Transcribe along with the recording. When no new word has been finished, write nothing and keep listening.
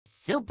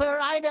Super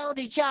Idol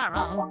de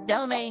Charo,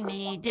 donate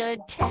me to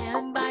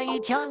 10 by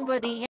Chung for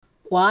the.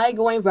 Why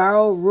going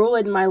viral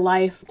ruined my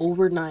life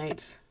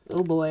overnight?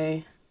 Oh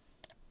boy.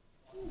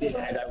 And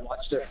I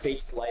watched their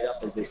face light up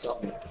as they saw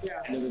me.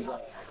 Yeah. And it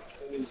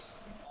was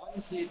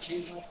honestly, it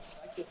changed my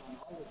perspective on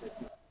all of it.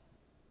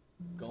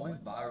 Going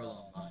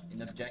viral online,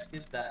 an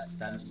objective that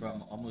stems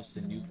from almost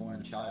a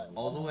newborn child,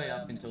 all the way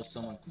up until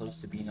someone close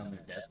to being on their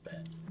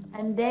deathbed.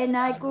 And then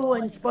I go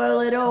and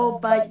spoil it all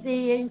by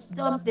saying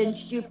something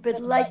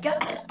stupid like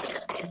a...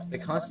 The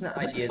constant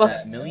idea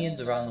that millions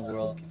around the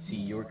world could see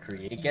your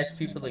creation, it gets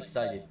people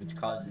excited, which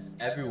causes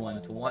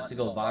everyone to want to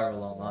go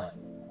viral online.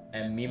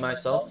 And me,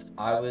 myself,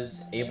 I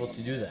was able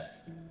to do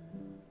that.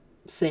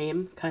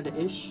 Same, kinda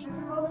ish.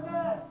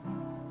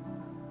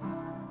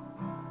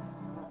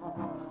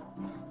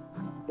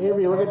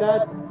 Avery, look at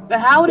that. But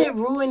how would it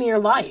ruin your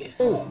life?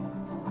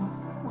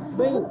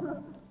 Sing.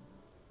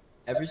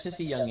 Ever since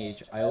a young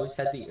age, I always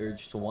had the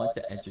urge to want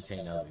to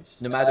entertain others.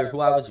 No matter who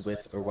I was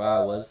with or where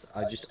I was,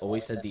 I just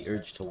always had the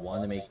urge to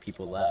want to make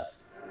people laugh.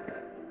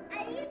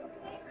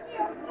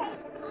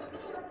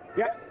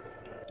 Yeah.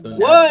 So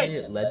naturally,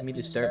 it led me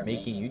to start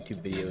making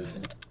YouTube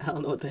videos I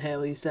don't know what the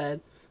hell he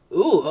said.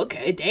 Ooh,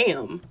 okay,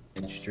 damn.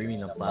 and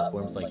streaming on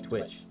platforms like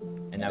Twitch.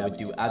 And I would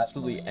do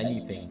absolutely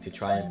anything to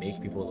try and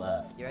make people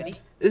laugh. You ready?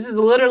 This is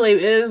literally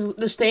is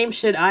the same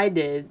shit I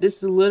did. This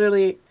is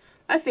literally,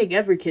 I think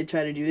every kid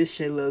tried to do this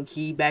shit low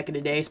key back in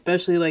the day,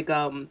 especially like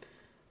when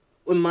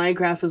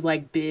Minecraft was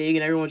like big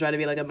and everyone tried to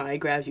be like a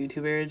Minecraft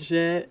YouTuber and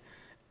shit.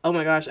 Oh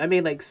my gosh, I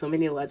made like so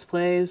many Let's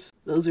Plays.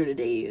 Those are the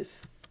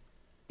days.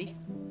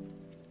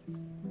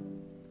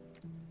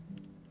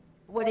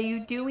 What are you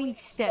doing,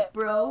 step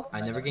bro?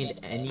 I never gained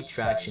any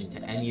traction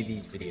to any of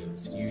these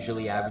videos,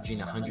 usually averaging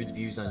 100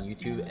 views on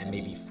YouTube and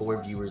maybe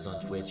 4 viewers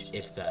on Twitch,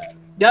 if that.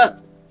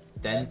 Yup.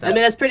 Then I mean,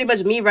 that's pretty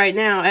much me right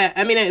now.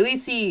 I mean, at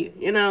least he,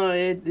 you know,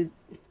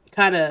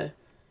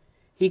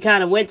 he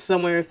kind of went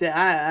somewhere. If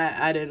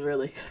I didn't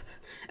really.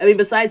 I mean,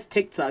 besides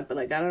TikTok, but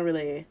like I don't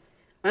really.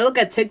 When I look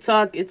at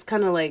TikTok, it's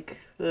kind of like,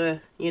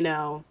 you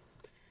know,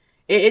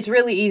 it's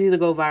really easy to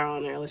go viral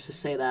on there. Let's just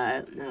say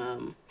that.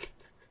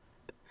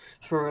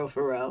 For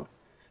real.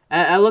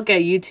 I look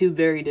at YouTube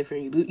very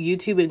different.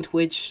 YouTube and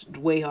Twitch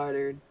way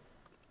harder.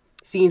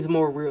 Seems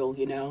more real,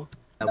 you know.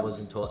 That was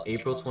until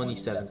April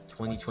 27th,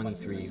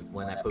 2023,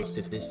 when I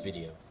posted this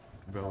video.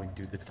 Rowan,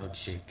 do the thug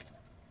shake.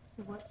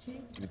 The what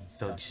shake? Do the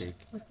thug shake.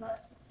 What's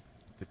that?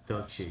 The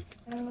thug shake.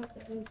 I don't know what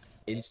that is.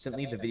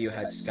 Instantly, the video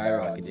had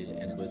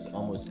skyrocketed and was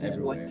almost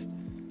everywhere.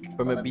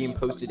 From it being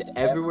posted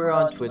everywhere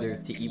on Twitter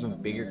to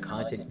even bigger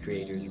content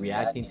creators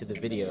reacting to the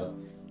video,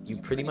 you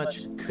pretty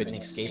much couldn't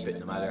escape it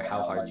no matter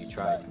how hard you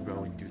tried.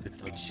 Rowan, do the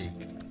thug shake.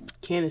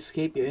 Can't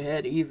escape your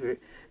head either.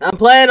 I'm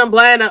playing.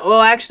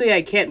 Well, actually,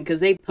 I can't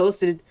because they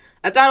posted.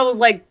 I thought it was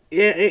like,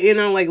 you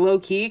know, like low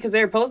key because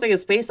they were posting in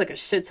space like a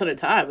shit ton of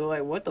time. They're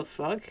like, what the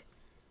fuck?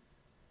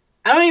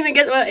 I don't even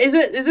get. Is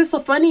this a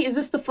funny? Is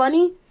this the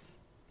funny?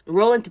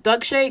 Rolling to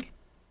Thug Shake.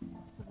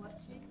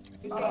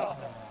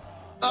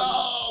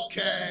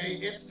 Okay,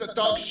 it's the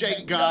Thug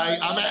Shake guy.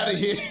 I'm out of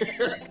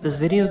here. This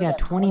video got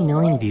 20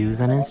 million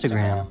views on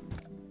Instagram.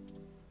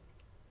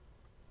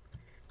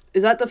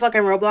 Is that the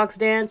fucking Roblox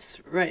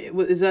dance? Right?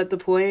 Is that the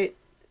point?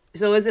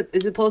 So is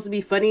it supposed to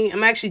be funny?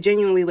 I'm actually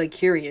genuinely like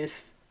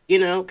curious, you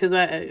know, because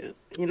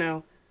you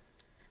know,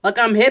 like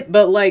I'm hip,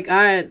 but like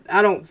I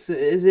don't.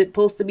 Is it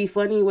supposed to be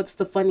funny? What's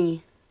the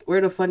funny? Where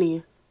the funny?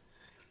 You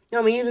know,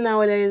 I mean, even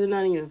nowadays, it's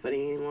not even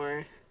funny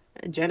anymore.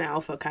 Gen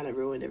Alpha kind of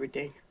ruined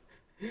everything.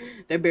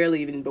 They're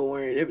barely even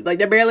born.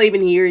 They're barely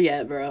even here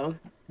yet, bro.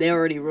 They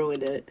already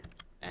ruined it.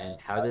 And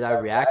how did I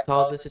react to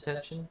all this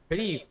attention?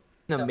 Pretty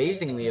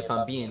amazingly, if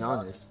I'm being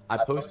honest. I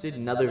posted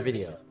another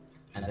video,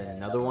 and then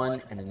another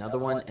one, and another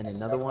one, and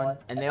another one,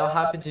 and they all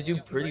happened to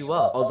do pretty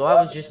well. Although I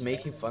was just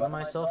making fun of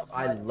myself,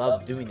 I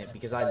loved doing it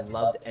because I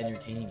loved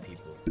entertaining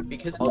people.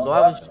 Because although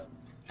I was...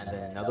 And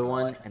then another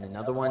one, and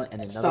another one, and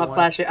another one. Stop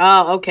flashing.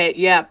 Oh, okay,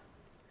 yeah.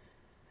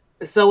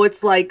 So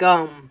it's like,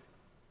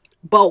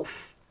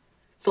 both.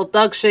 So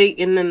Thug Shake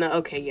and then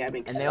okay, yeah,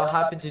 makes sense. And they all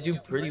happened to do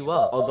pretty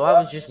well. Although I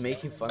was just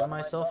making fun of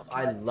myself,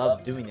 I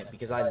loved doing it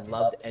because I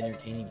loved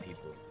entertaining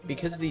people.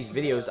 Because of these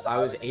videos, I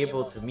was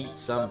able to meet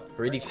some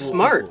pretty cool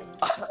Smart.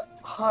 people.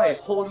 Hi,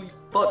 holy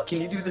fuck, can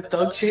you do the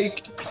thug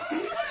shake?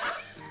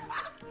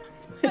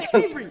 Hey,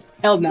 Avery!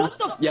 Hell no.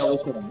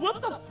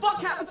 What the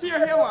fuck happened to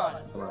your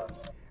hairline?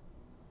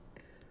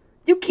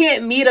 You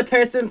can't meet a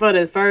person for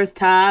the first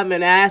time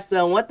and ask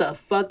them what the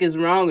fuck is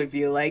wrong with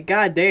you. Like,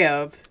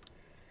 goddamn.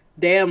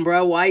 Damn,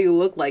 bro, why you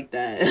look like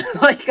that?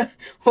 Like,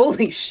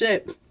 holy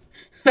shit.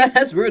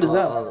 That's rude as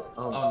hell.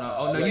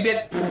 Oh no, you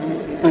didn't.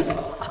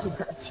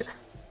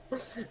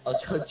 I'll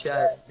show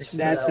chat.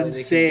 That's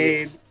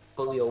insane.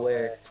 Fully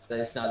aware that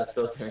it's not a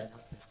filter.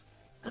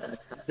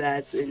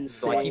 That's insane.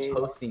 So I keep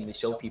posting to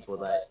show people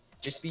that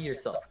just be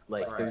yourself.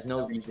 Like, there's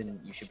no reason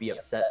you should be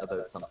upset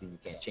about something you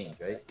can't change,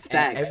 right? Facts.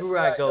 And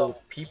everywhere I go,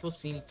 people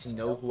seem to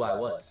know who I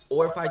was.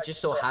 Or if I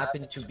just so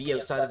happen to be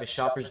outside of a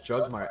Shoppers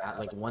Drug Mart at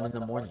like 1 in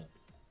the morning.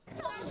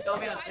 You saw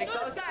me on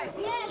TikTok?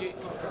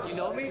 You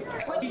know me?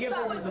 Wait, are you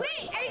guys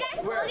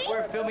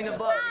We're filming a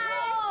vlog.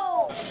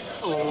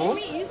 Did you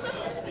meet Yusuf?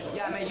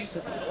 Yeah, I met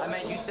Yusuf. I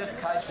met Yusuf,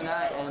 Kai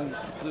Sanat, and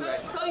Blue Ray.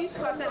 Tell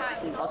Yusuf I said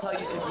hi. I'll tell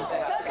Yusuf you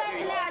said Tell hi.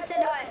 Kai I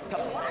said hi.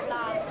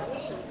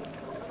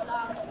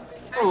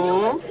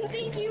 Aww.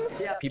 Thank you.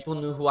 People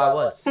knew who I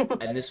was,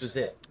 and this was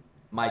it.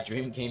 My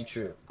dream came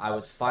true. I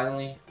was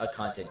finally a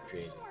content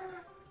creator.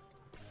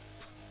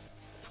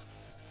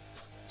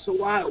 So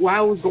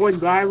why was going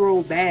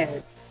viral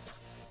bad?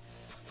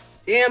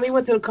 Damn, he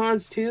went to the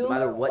cons too. No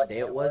matter what day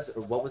it was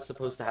or what was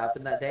supposed to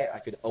happen that day, I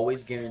could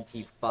always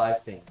guarantee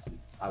 5 things.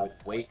 I would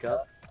wake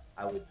up,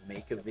 I would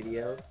make a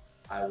video,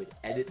 I would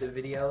edit the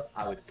video,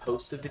 I would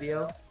post a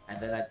video,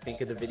 and then I'd think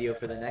of the video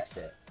for the next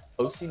day.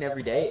 Posting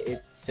every day,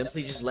 it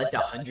simply just led to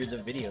hundreds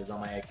of videos on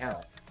my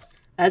account.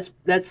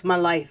 That's my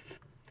life.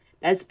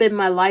 That's been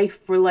my life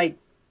for like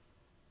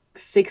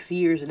 6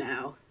 years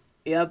now.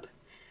 Yep.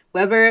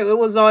 Whether it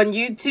was on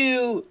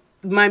YouTube,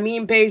 my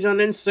meme page on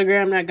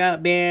Instagram that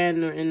got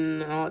banned,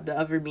 and the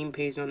other meme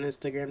page on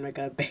Instagram that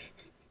got banned.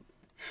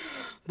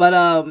 But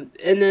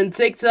and then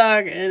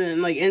TikTok and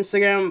then like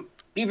Instagram,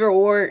 either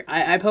or,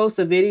 I post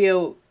a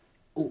video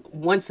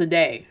once a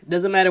day.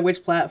 Doesn't matter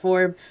which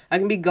platform. I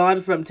can be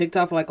gone from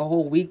TikTok for like a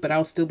whole week, but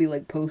I'll still be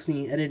like posting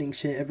and editing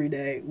shit every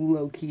day,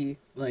 low key.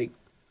 Like,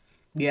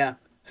 yeah,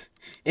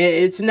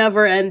 it's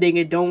never ending.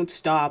 It don't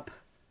stop.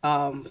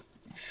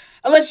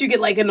 Unless you get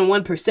like in the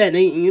 1%, then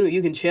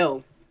you can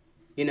chill.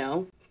 You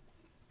know,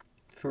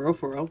 for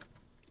real.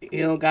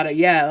 You don't gotta,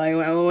 like,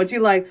 once you,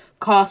 like,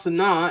 cost or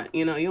not,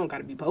 you don't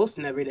gotta be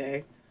posting every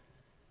day.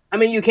 I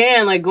mean, you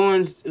can, like, go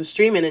on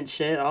streaming and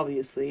shit,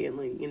 obviously, and,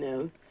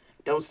 like,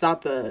 don't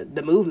stop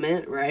the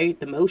movement, right?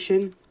 The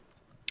motion.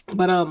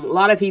 But, a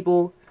lot of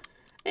people,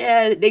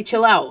 they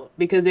chill out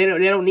because they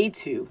don't need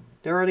to.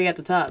 They're already at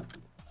the top.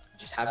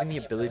 Just having the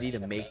ability to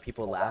make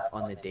people laugh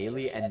on the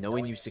daily and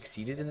knowing you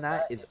succeeded in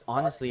that is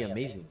honestly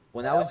amazing.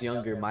 When I was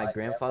younger, my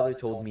grandfather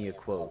told me a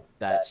quote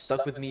that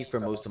stuck with me for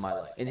most of my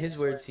life. In his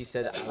words, he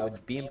said, "I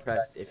would be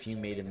impressed if you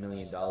made $1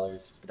 million,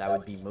 but I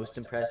would be most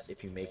impressed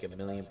if you make 1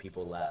 million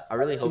people laugh." I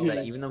really hope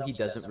that even though he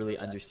doesn't really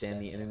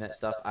understand the internet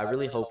stuff, I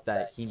really hope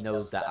that he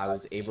knows that I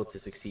was able to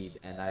succeed,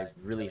 and I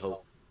really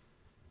hope.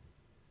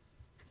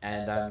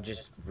 And I'm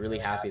just really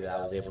happy that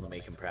I was able to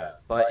make him proud.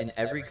 But in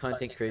every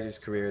content creator's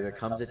career, there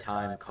comes a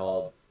time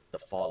called the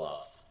fall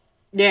off.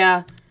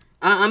 Yeah,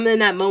 I'm in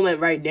that moment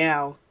right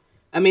now.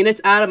 I mean,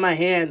 it's out of my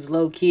hands,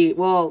 low key.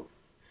 Well,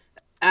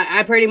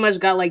 I pretty much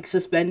got like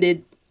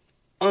suspended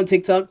on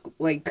TikTok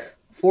like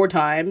 4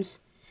 times.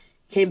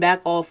 Came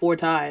back all 4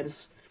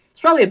 times.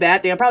 It's probably a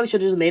bad thing. I probably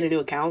should have just made a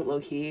new account,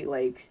 low key.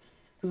 Like,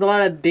 there's a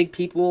lot of big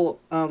people,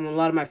 a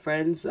lot of my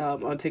friends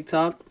on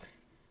TikTok.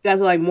 You guys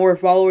are like more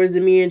followers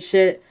than me and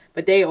shit,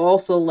 but they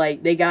also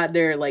like they got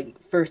their like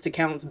first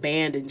accounts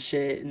banned and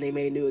shit, and they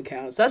made new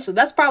accounts.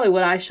 That's probably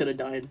what I should have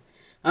done.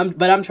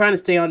 But I'm trying to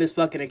stay on this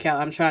fucking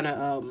account. I'm trying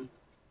to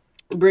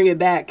bring it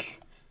back,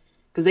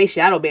 cause they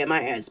shadow banned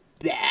my ass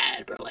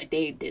bad, bro. Like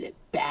they did it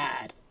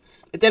bad.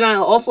 But then I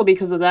also,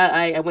 because of that,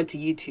 I went to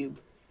YouTube,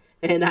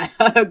 and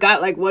I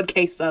got like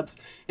 1K subs,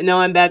 and now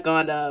I'm back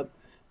on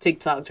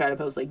TikTok trying to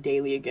post like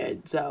daily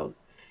again. So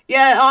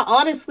yeah,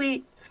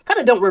 honestly, kind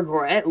of don't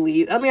regret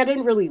leave. I mean, I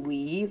didn't really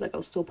leave. Like, I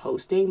was still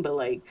posting, but,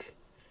 like,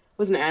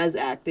 wasn't as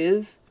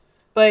active.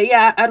 But,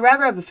 yeah, I'd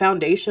rather have a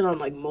foundation on,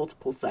 like,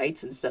 multiple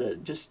sites instead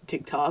of just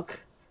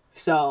TikTok.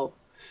 So,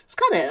 it's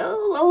kind of a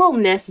little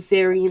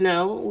necessary, a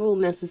little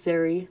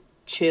necessary.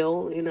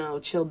 Chill,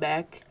 chill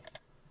back.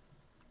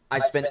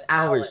 I'd spend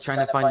hours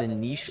trying to find a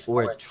niche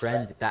or a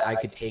trend that I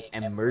could take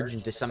and merge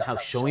into somehow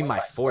showing my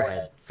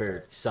forehead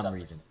for some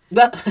reason.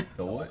 You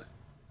know what?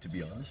 To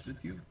be honest with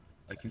you,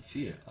 I can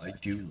see it. I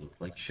do look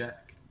like Shaq.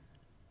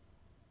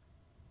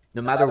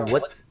 No matter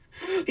what.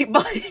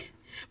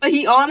 But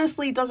he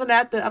honestly doesn't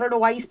have to. I don't know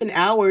why he spent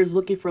hours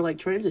looking for like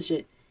trends and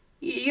shit.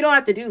 You don't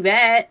have to do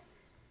that.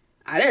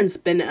 I didn't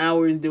spend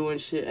hours doing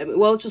shit. I mean,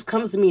 well, it just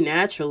comes to me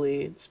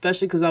naturally,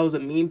 especially because I was a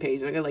meme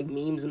page. I got like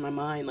memes in my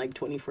mind like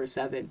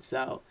 24/7.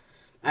 So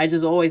I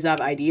just always have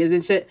ideas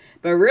and shit.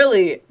 But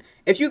really,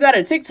 if you got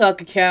a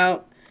TikTok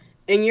account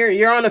and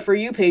you're on a For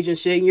You page and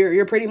shit,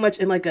 you're pretty much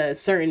in like a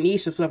certain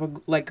niche of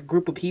like a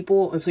group of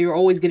people, and so you're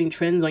always getting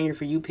trends on your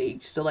For You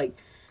page. So like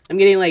I'm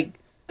getting like,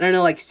 I don't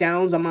know, like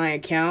sounds on my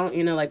account,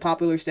 like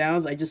popular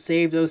sounds. I just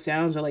save those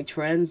sounds or like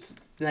trends,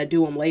 and I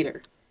do them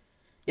later.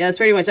 Yeah, that's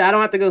pretty much. I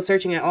don't have to go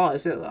searching at all.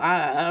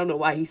 I don't know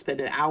why he's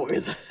spending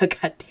hours.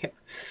 Goddamn.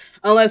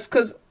 Unless,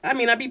 cause I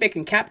mean, I be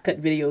making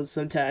CapCut videos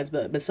sometimes,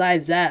 but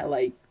besides that,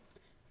 like,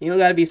 you don't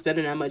gotta be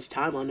spending that much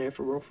time on there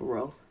for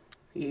real.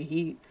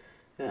 He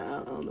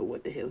I don't know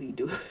what the hell he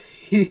do.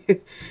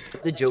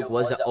 The joke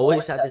was I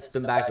always had to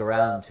spin back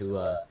around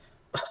to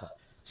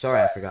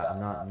sorry, I forgot. I'm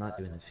not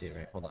doing this shit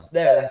right. Hold on.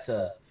 There, that's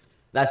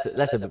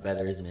a bit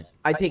better, isn't it?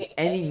 I take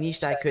any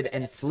niche that I could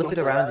and flip it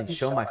around and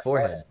show my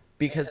forehead.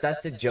 because that's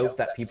the joke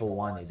that people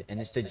wanted, and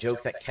it's the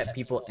joke that kept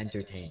people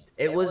entertained.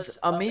 It was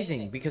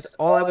amazing because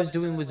all I was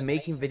doing was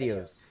making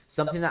videos,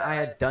 something that I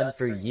had done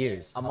for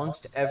years,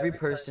 amongst every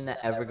person that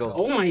ever go.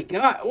 Oh my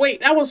god,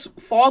 wait, that was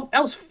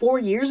 4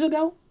 years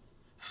ago?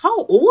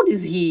 How old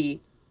is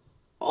he?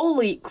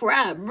 Holy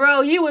crap,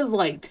 bro, he was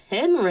like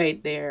 10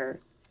 right there.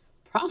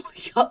 Probably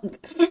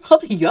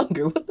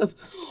younger. What the?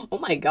 Oh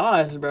my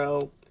gosh,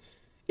 bro.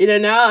 You know,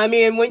 now, I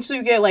mean, once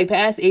you get like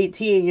past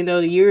 18, you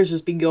know, the years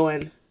just be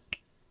going,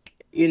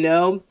 you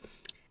know?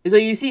 And so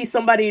you see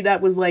somebody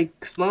that was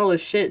like small as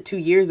shit 2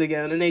 years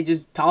ago, and then they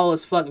just tall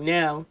as fuck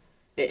now.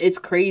 It's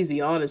crazy,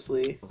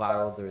 honestly.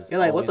 Viral, You're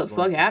like, what the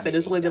fuck happened?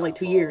 It's only been like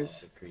 2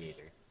 years.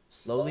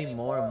 Slowly,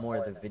 more and more,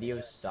 the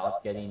videos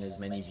stopped getting as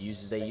many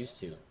views as they used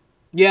to.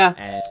 Yeah.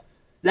 And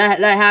that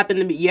happened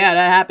to me. Yeah,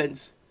 that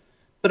happens.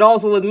 But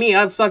also with me,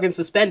 I was fucking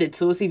suspended,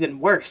 so it's even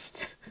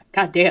worse.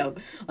 God damn.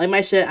 Like,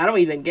 my shit, I don't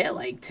even get,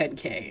 like,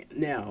 10K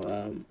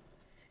now.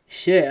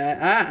 Shit,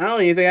 I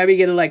don't even think I be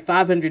getting, like,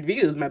 500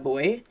 views, my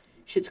boy.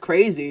 Shit's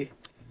crazy.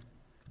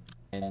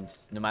 And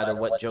no matter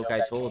what joke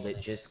I told, it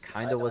just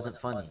kind of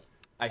wasn't funny.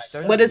 I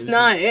started But it's losing-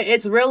 not,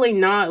 it's really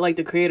not, like,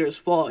 the creator's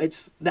fault.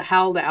 It's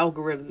how the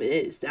algorithm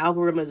is. The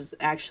algorithm is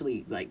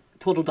actually, like,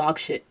 total dog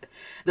shit.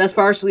 That's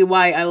partially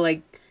why I,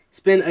 like,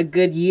 spent a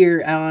good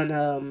year on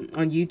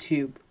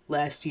YouTube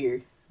last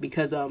year.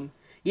 Because,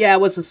 yeah, I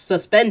was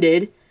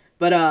suspended,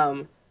 but,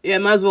 yeah,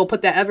 might as well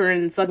put that effort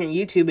in fucking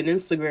YouTube and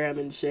Instagram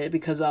and shit,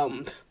 because,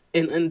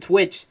 and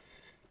Twitch.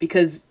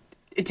 Because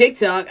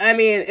TikTok, I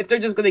mean, if they're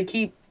just gonna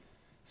keep,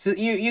 so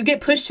you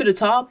get pushed to the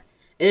top,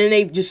 and then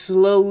they just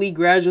slowly,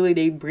 gradually,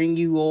 they bring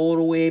you all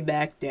the way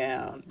back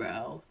down,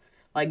 bro.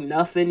 Like,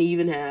 nothing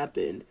even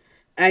happened.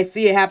 I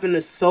see it happen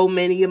to so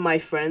many of my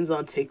friends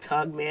on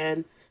TikTok,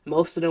 man.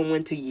 Most of them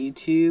went to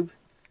YouTube.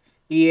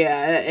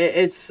 Yeah,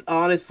 it's,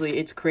 honestly,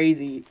 it's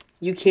crazy.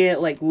 You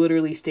can't, like,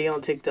 literally stay on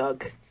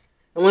TikTok.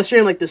 Unless you're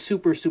in, like, the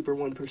super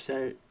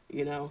 1%,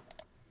 you know?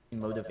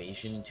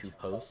 Motivation to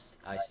post.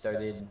 I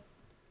started,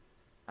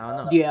 I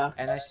don't know. Yeah.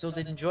 And I still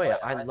did enjoy it.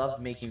 I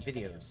loved making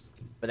videos.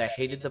 But I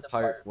hated the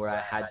part where I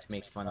had to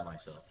make fun of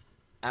myself.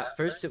 At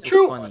first it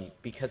was funny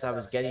because I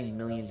was getting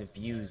millions of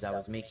views, I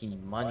was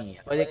making money.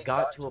 But it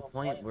got to a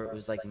point where it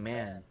was like,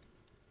 man,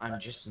 I'm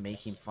just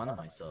making fun of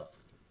myself.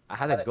 I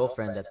had a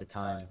girlfriend at the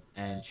time,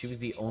 and she was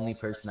the only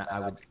person that I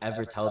would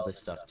ever tell this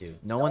stuff to.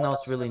 No one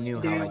else really knew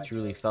how I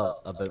truly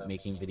felt about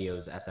making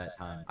videos at that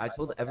time. I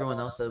told everyone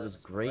else that it was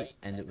great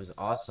and it was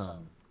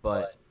awesome,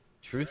 but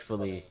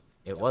truthfully,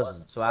 it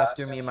wasn't. So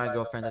after me and my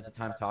girlfriend at the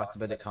time talked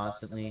about it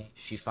constantly,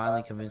 she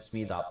finally convinced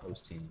me to stop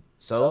posting.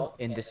 So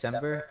in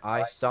December,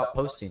 I stopped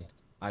posting.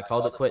 I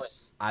called it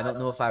quits. I don't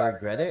know if I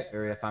regret it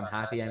or if I'm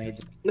happy I made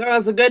the... No,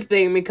 that's a good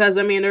thing, because,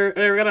 I mean,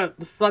 they're gonna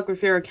fuck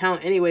with your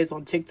account anyways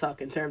on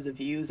TikTok in terms of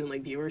views and,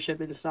 like, viewership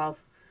and stuff.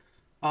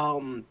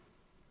 In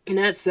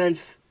that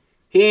sense,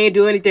 he ain't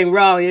do anything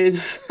wrong.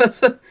 It's,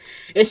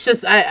 it's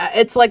just,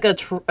 it's like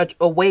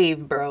a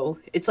wave, bro.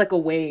 It's like a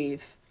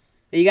wave.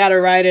 You gotta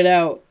ride it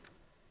out.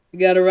 You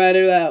gotta ride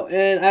it out.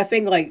 And I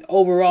think, like,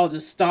 overall,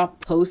 just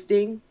stop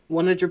posting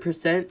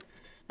 100%.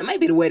 That might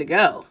be the way to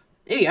go.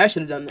 Maybe I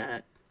should have done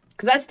that.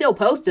 Because I still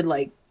posted,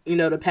 like, you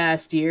know, the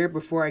past year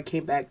before I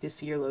came back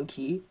this year,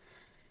 low-key.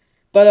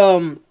 But,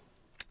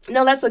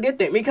 no, that's a good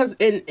thing. Because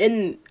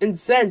in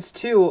sense,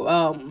 too,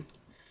 you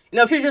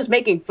know, if you're just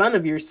making fun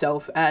of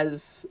yourself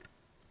as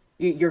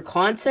your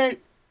content,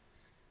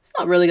 it's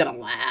not really gonna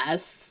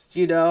last,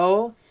 you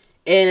know?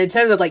 And in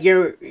terms of, like,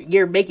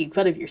 you're making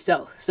fun of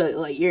yourself. So,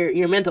 like,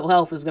 your mental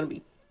health is gonna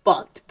be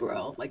fucked,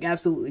 bro. Like,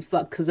 absolutely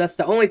fucked. Because that's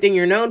the only thing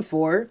you're known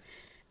for.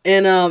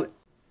 And,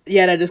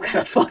 yeah, that is kind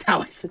of fucked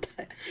how I said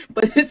that.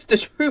 But it's the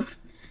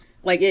truth.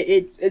 Like,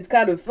 it's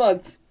kind of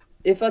fucked.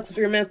 It fucks with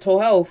your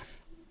mental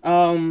health.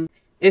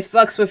 It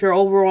fucks with your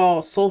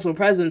overall social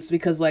presence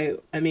because,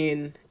 like, I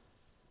mean,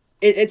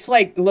 it's,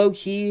 like,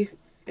 low-key.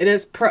 And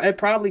it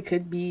probably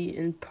could be,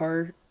 in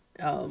part,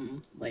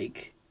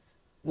 like,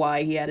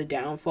 why he had a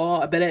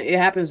downfall. I bet it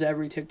happens to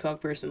every TikTok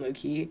person,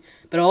 low-key.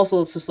 But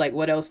also, it's just, like,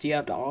 what else do you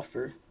have to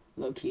offer,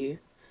 low-key?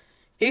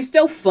 He's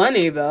still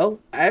funny, though.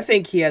 I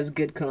think he has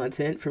good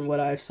content from what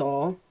I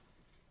saw.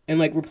 And,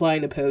 like,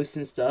 replying to posts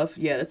and stuff.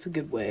 Yeah, that's a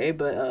good way.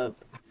 But,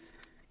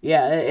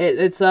 yeah,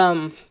 it's,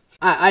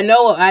 I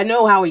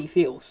know how he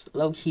feels,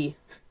 low-key.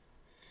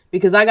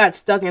 Because I got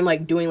stuck in,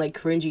 like, doing, like,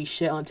 cringy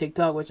shit on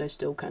TikTok, which I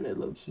still kind of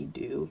low-key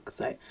do.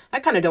 Because I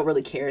kind of don't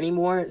really care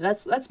anymore.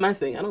 That's my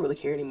thing. I don't really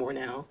care anymore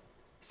now.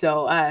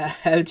 So,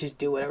 I just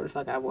do whatever the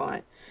fuck I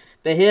want.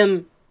 But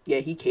him, yeah,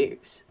 he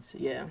cares. So,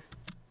 yeah.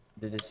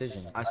 The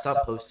decision. I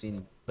stopped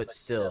posting, but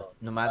still,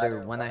 no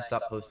matter when I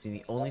stopped posting,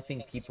 the only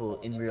thing people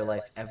in real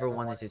life ever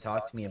wanted to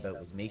talk to me about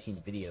was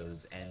making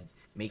videos and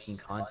making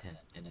content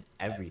and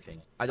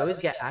everything. I'd always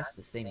get asked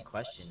the same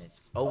question.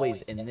 It's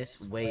always in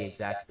this way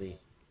exactly.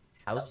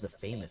 How's the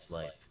famous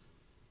life?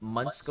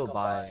 Months go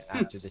by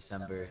after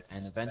December,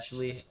 and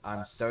eventually,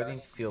 I'm starting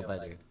to feel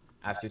better.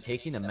 After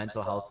taking a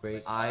mental health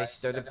break, I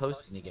started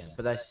posting again,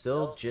 but I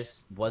still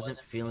just wasn't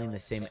feeling the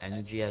same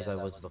energy as I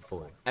was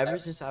before. Ever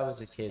since I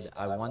was a kid,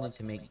 I wanted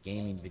to make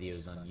gaming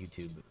videos on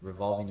YouTube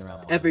revolving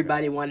around Minecraft.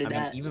 Everybody wanted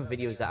that. Even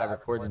videos that I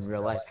record in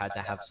real life had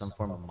to have some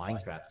form of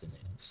Minecraft in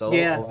it. So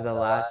Yeah. over the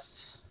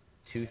last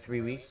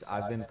 2-3 weeks,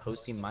 I've been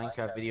posting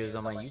Minecraft videos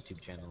on my YouTube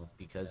channel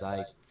because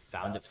I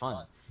found it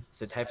fun. It's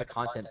the type of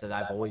content that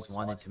I've always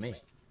wanted to make,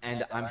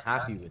 and I'm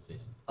happy with it.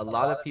 A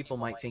lot of people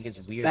might think it's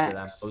weird that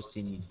I'm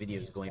posting these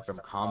videos going from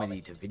comedy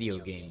to video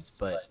games,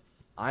 but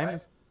I'm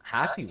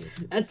happy with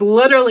it. That's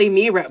literally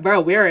me, bro.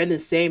 We're in the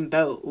same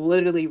boat,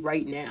 literally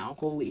right now.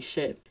 Holy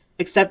shit.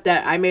 Except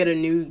that I made a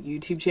new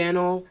YouTube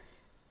channel,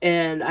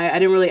 and I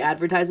didn't really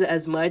advertise it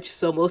as much,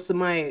 so most of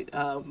my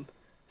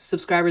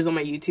subscribers on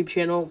my YouTube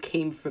channel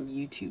came from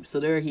YouTube, so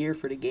they're here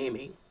for the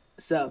gaming.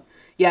 So,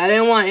 yeah, I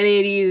didn't want any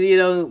of these, you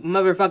know,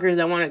 motherfuckers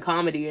that wanted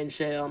comedy and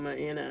shit.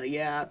 You know,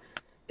 yeah.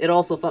 It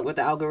also fucked with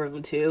the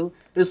algorithm, too.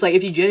 Just, like,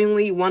 if you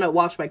genuinely want to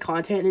watch my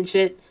content and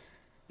shit,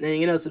 then,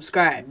 you know,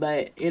 subscribe.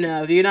 But, you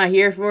know, if you're not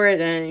here for it,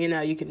 then, you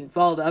know, you can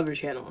follow the other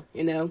channel,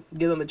 you know?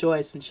 Give them a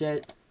choice and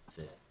shit.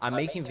 I'm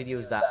making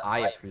videos that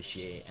I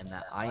appreciate and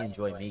that I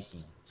enjoy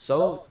making.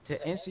 So,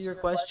 to answer your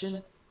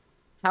question,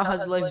 how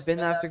has life been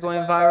after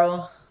going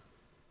viral?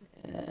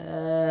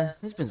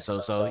 It's been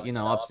so-so, you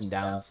know, ups and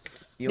downs.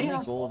 The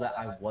only goal that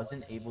I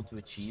wasn't able to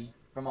achieve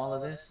from all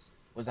of this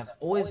was I've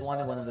always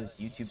wanted one of those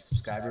YouTube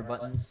subscriber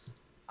buttons.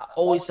 I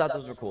always thought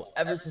those were cool.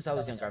 Ever since I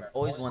was younger, I've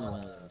always wanted one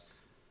of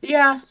those.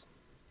 Yeah.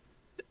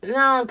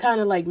 Now I'm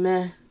kind of like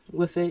meh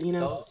with it, you know.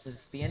 So, since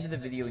it's the end of the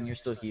video and you're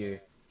still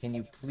here, can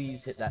you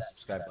please hit that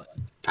subscribe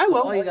button? I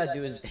will. All you gotta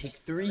do is take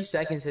 3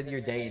 seconds of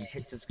your day and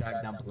hit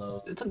subscribe down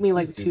below. It took me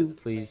like two.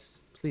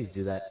 Please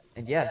do that.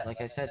 And yeah,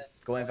 like I said,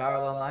 going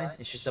viral online,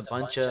 it's just a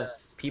bunch of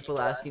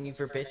people asking you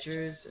for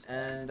pictures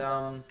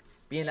and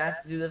being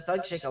asked to do the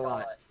thug shake a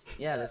lot.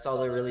 Yeah, that's all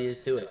there really is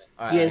to it.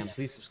 Alright, yes.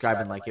 please subscribe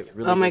and like it.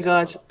 Really oh my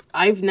gosh,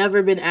 I've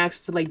never been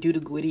asked to like do the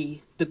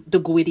gwitty. The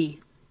gwitty.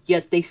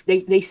 Yes, they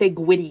say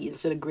gwitty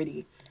instead of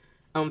gritty.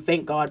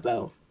 Thank God,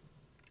 though.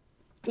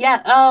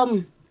 Yeah,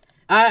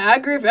 I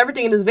agree with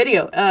everything in this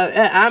video.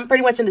 I'm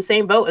pretty much in the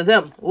same boat as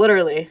him,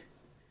 literally.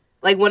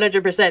 Like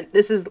 100%.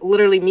 This is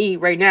literally me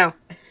right now.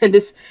 And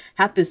this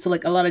happens to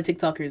like a lot of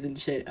TikTokers and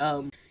shit.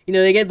 You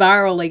know, they get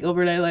viral like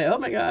overnight, like, oh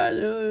my god,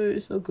 oh,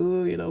 it's so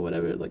cool, you know,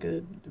 whatever, like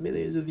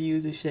millions of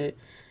views and shit.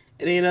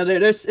 And you know,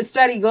 it's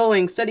steady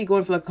going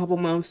for like a couple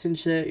months and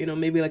shit, you know,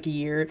 maybe like a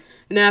year.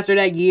 And after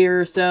that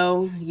year or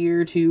so,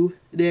 year or two,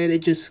 then it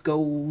just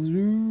goes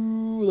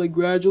like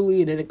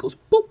gradually, and then it goes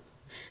boop,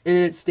 and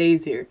then it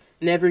stays here,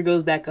 never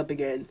goes back up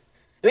again.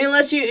 I mean,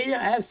 unless you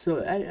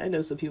know, I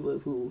know some people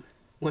who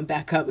went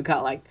back up and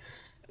got like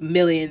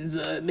millions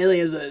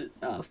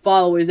of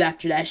followers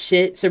after that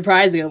shit.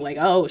 Surprising, I'm like,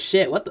 oh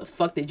shit, what the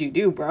fuck did you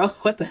do, bro?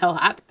 What the hell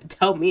happened?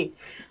 Tell me.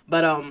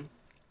 But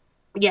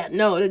yeah,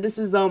 no, this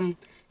is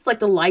it's like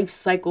the life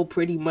cycle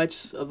pretty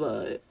much of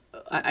a,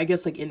 I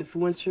guess like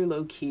influencer,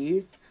 low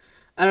key.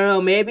 I don't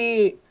know,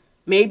 maybe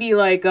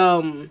like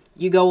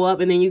you go up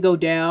and then you go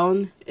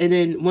down, and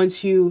then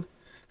once you,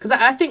 cause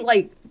I think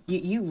like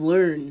you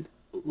learn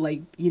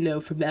like, you know,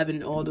 from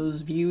having all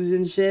those views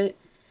and shit.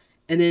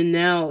 And then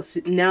now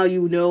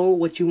you know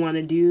what you want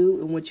to do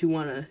and what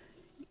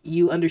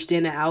you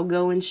understand the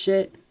algo and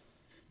shit.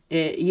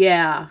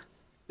 Yeah,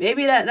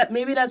 maybe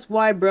that's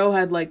why bro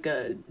had like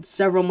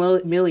several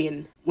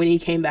million when he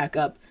came back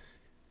up.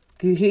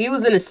 He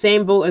was in the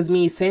same boat as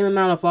me, same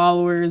amount of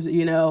followers,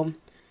 you know,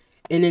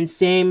 and then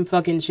same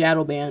fucking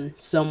shadow ban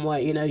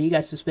somewhat, you know. He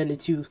got suspended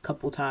too a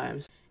couple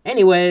times.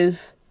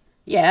 Anyways,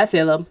 yeah, I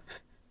feel him.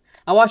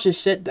 I watch his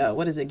shit though.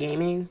 What is it,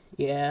 gaming?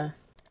 Yeah.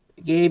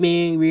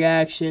 Gaming,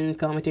 reactions,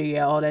 commentary,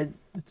 yeah, all that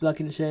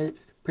fucking shit.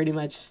 Pretty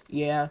much,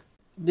 yeah.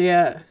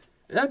 Yeah.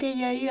 Okay,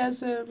 yeah, he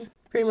has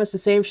pretty much the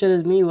same shit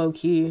as me, low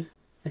key.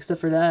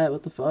 Except for that,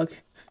 what the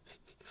fuck?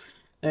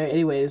 Alright,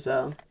 anyways,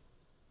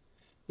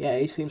 yeah,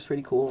 he seems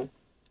pretty cool.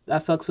 I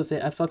fucks with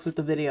it. I fucks with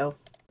the video.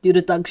 Do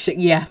the thug shit,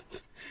 yeah.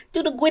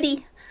 Do the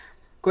gwitty.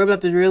 Growing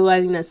up is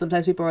realizing that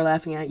sometimes people are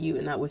laughing at you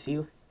and not with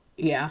you.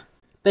 Yeah.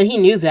 But he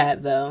knew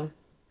that, though.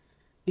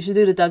 You should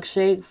do the thug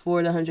shake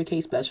for the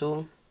 100K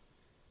special.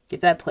 Get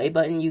that play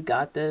button, you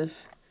got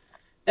this.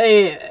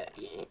 Hey,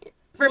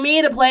 for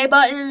me, the play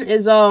button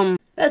is,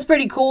 that's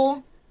pretty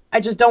cool.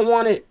 I just don't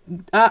want it,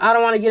 I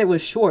don't want to get it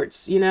with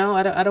shorts, you know?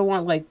 I don't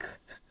want, like,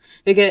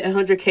 to get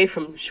 100K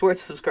from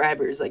shorts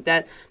subscribers. Like,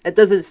 that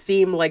doesn't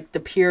seem like the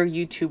pure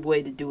YouTube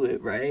way to do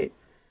it, right?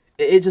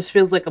 It just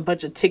feels like a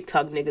bunch of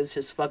TikTok niggas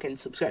just fucking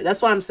subscribe.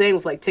 That's why I'm saying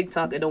with, like,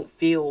 TikTok, I don't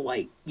feel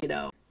like, you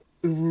know,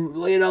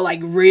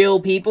 like, real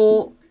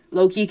people,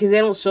 low-key, because they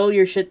don't show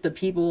your shit to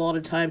people all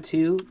the time,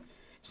 too.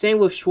 Same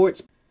with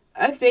Schwartz.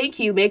 I think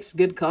he makes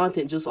good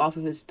content just off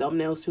of his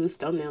thumbnails, too. His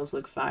thumbnails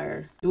look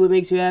fire. Do what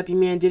makes you happy,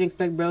 man. Didn't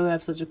expect bro to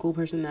have such a cool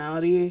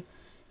personality.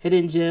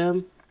 Hidden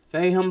gem.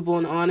 Very humble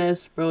and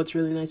honest. Bro, it's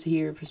really nice to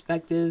hear your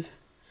perspective.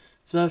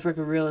 This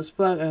motherfucker real as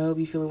fuck. I hope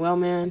you feeling well,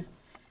 man.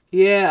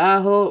 Yeah,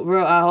 I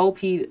hope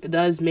he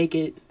does make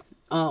it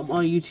on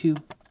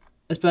YouTube,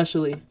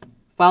 especially.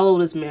 Follow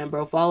this man,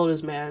 bro. Follow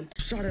this man.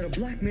 Shot at a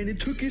black man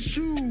and took his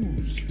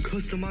shoes.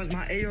 Customized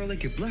my AR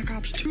like a Black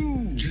Ops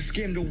 2. Just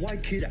scammed a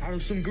white kid out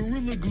of some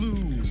Gorilla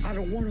Glue. I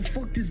don't wanna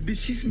fuck this bitch,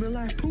 she smell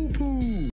like poo poo.